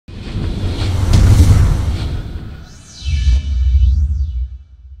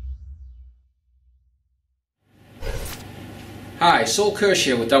Hi, Saul Kirsch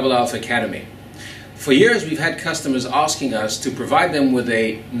here with Double Alpha Academy. For years we've had customers asking us to provide them with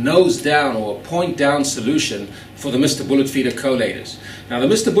a nose down or point down solution for the Mr.Bulletfeeder collators. Now the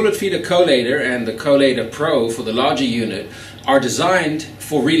Mr.Bulletfeeder collator and the Collator Pro for the larger unit are designed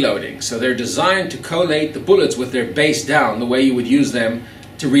for reloading. So they're designed to collate the bullets with their base down the way you would use them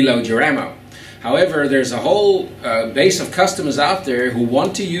to reload your ammo. However, there's a whole base of customers out there who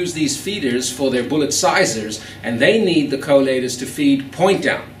want to use these feeders for their bullet sizers, and they need the collators to feed point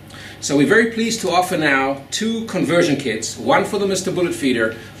down. So we're very pleased to offer now two conversion kits, one for the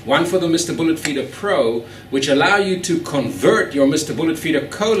Mr.Bulletfeeder, one for the Mr.Bulletfeeder Pro, which allow you to convert your Mr.Bulletfeeder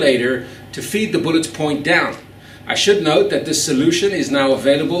collator to feed the bullets point down. I should note that this solution is now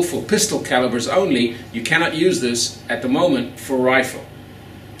available for pistol calibers only. You cannot use this at the moment for rifle.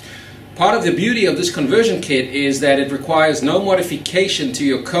 Part of the beauty of this conversion kit is that it requires no modification to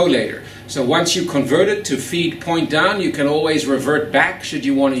your collator. So once you convert it to feed point down, you can always revert back should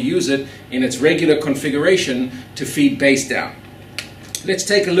you want to use it in its regular configuration to feed base down. Let's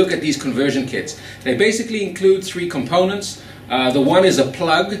take a look at these conversion kits. They basically include three components. The one is a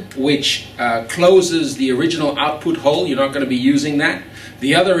plug which closes the original output hole. You're not going to be using that.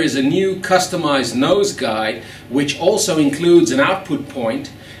 The other is a new customized nose guide which also includes an output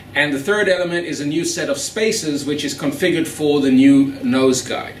point. And the third element is a new set of spacers which is configured for the new nose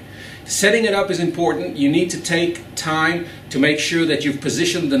guide. Setting it up is important. You need to take time to make sure that you've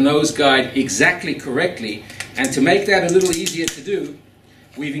positioned the nose guide exactly correctly. And to make that a little easier to do,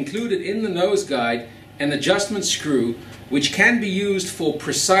 we've included in the nose guide an adjustment screw which can be used for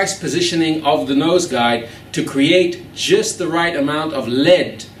precise positioning of the nose guide to create just the right amount of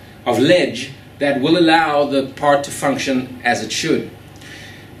ledge that will allow the part to function as it should.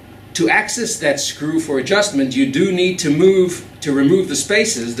 To access that screw for adjustment, you do need to remove the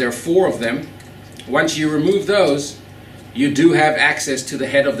spacers. There are 4 of them. Once you remove those, you do have access to the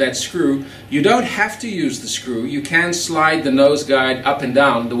head of that screw. You don't have to use the screw. You can slide the nose guide up and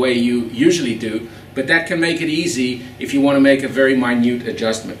down the way you usually do, but that can make it easy if you want to make a very minute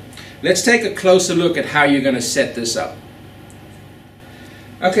adjustment. Let's take a closer look at how you're going to set this up.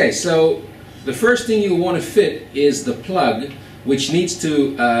 Okay, so the first thing you want to fit is the plug, which needs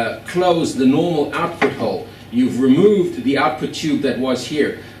to close the normal output hole. You've removed the output tube that was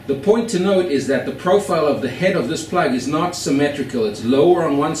here. The point to note is that the profile of the head of this plug is not symmetrical. It's lower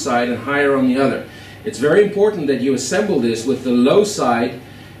on one side and higher on the other. It's very important that you assemble this with the low side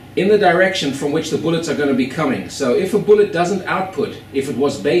in the direction from which the bullets are going to be coming. So if a bullet doesn't output, if it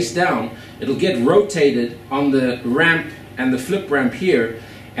was base down, it'll get rotated on the ramp and the flip ramp here,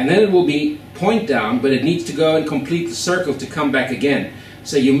 and then it will be point down, but it needs to go and complete the circle to come back again.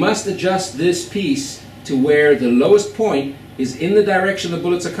 So you must adjust this piece to where the lowest point is in the direction the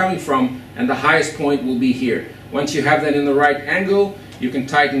bullets are coming from, and the highest point will be here. Once you have that in the right angle, you can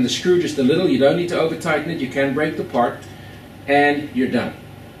tighten the screw just a little. You don't need to over tighten it. You can break the part, and you're done.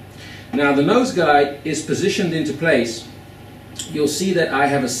 Now the nose guide is positioned into place. You'll see that I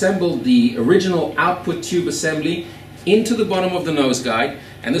have assembled the original output tube assembly into the bottom of the nose guide,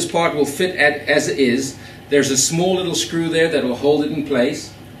 and this part will fit as it is. There's a small little screw there that will hold it in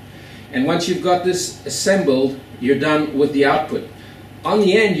place, and once you've got this assembled, you're done with the output. On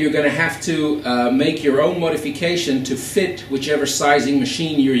the end, you're going to have to make your own modification to fit whichever sizing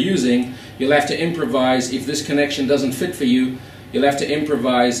machine you're using. You'll have to improvise. If this connection doesn't fit for you, you'll have to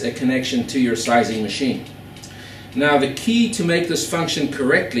improvise a connection to your sizing machine. Now the key to make this function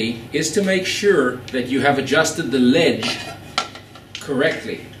correctly is to make sure that you have adjusted the ledge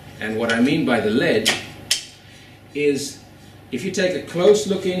correctly. And what I mean by the ledge is, if you take a close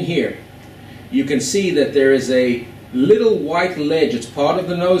look in here, you can see that there is a little white ledge. It's part of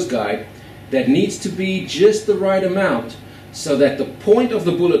the nose guide that needs to be just the right amount so that the point of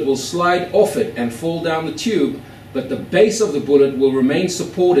the bullet will slide off it and fall down the tube, but the base of the bullet will remain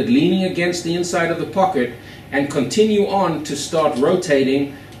supported, leaning against the inside of the pocket, and continue on to start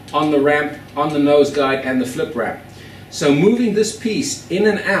rotating on the ramp, on the nose guide and the flip ramp. So moving this piece in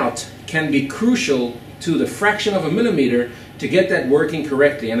and out can be crucial to the fraction of a millimeter to get that working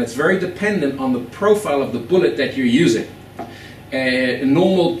correctly, and it's very dependent on the profile of the bullet that you're using. A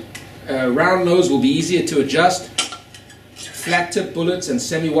normal round nose will be easier to adjust. Flat tip bullets and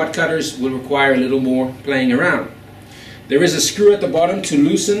semi-watt cutters will require a little more playing around. There is a screw at the bottom to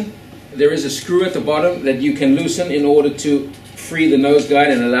loosen. There is a screw at the bottom that you can loosen in order to free the nose guide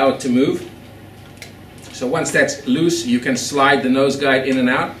and allow it to move. So once that's loose, you can slide the nose guide in and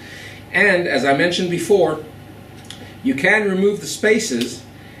out. And as I mentioned before, you can remove the spacers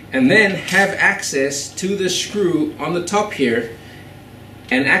and then have access to the screw on the top here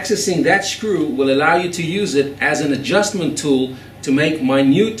And accessing that screw will allow you to use it as an adjustment tool to make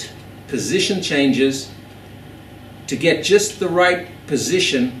minute position changes to get just the right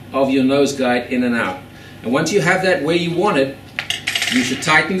position of your nose guide in and out. And once you have that where you want it, you should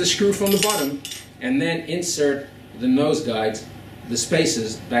tighten the screw from the bottom and then insert the nose guides, the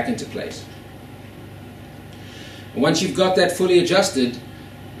spacers, back into place. And once you've got that fully adjusted,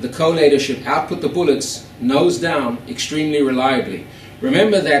 the collator should output the bullets nose down extremely reliably.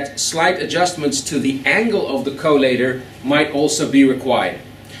 Remember that slight adjustments to the angle of the collator might also be required.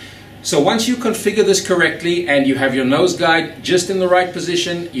 So once you configure this correctly and you have your nose guide just in the right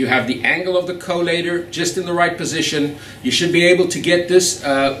position, you have the angle of the collator just in the right position, you should be able to get this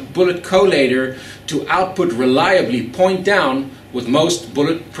bullet collator to output reliably point down with most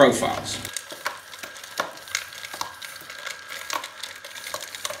bullet profiles.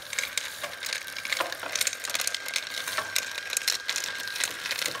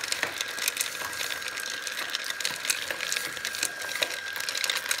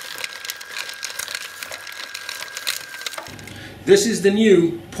 This is the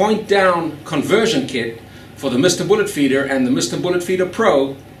new point down conversion kit for the Mr. Bulletfeeder and the Mr. Bulletfeeder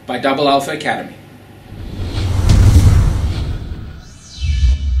Pro by Double Alpha Academy.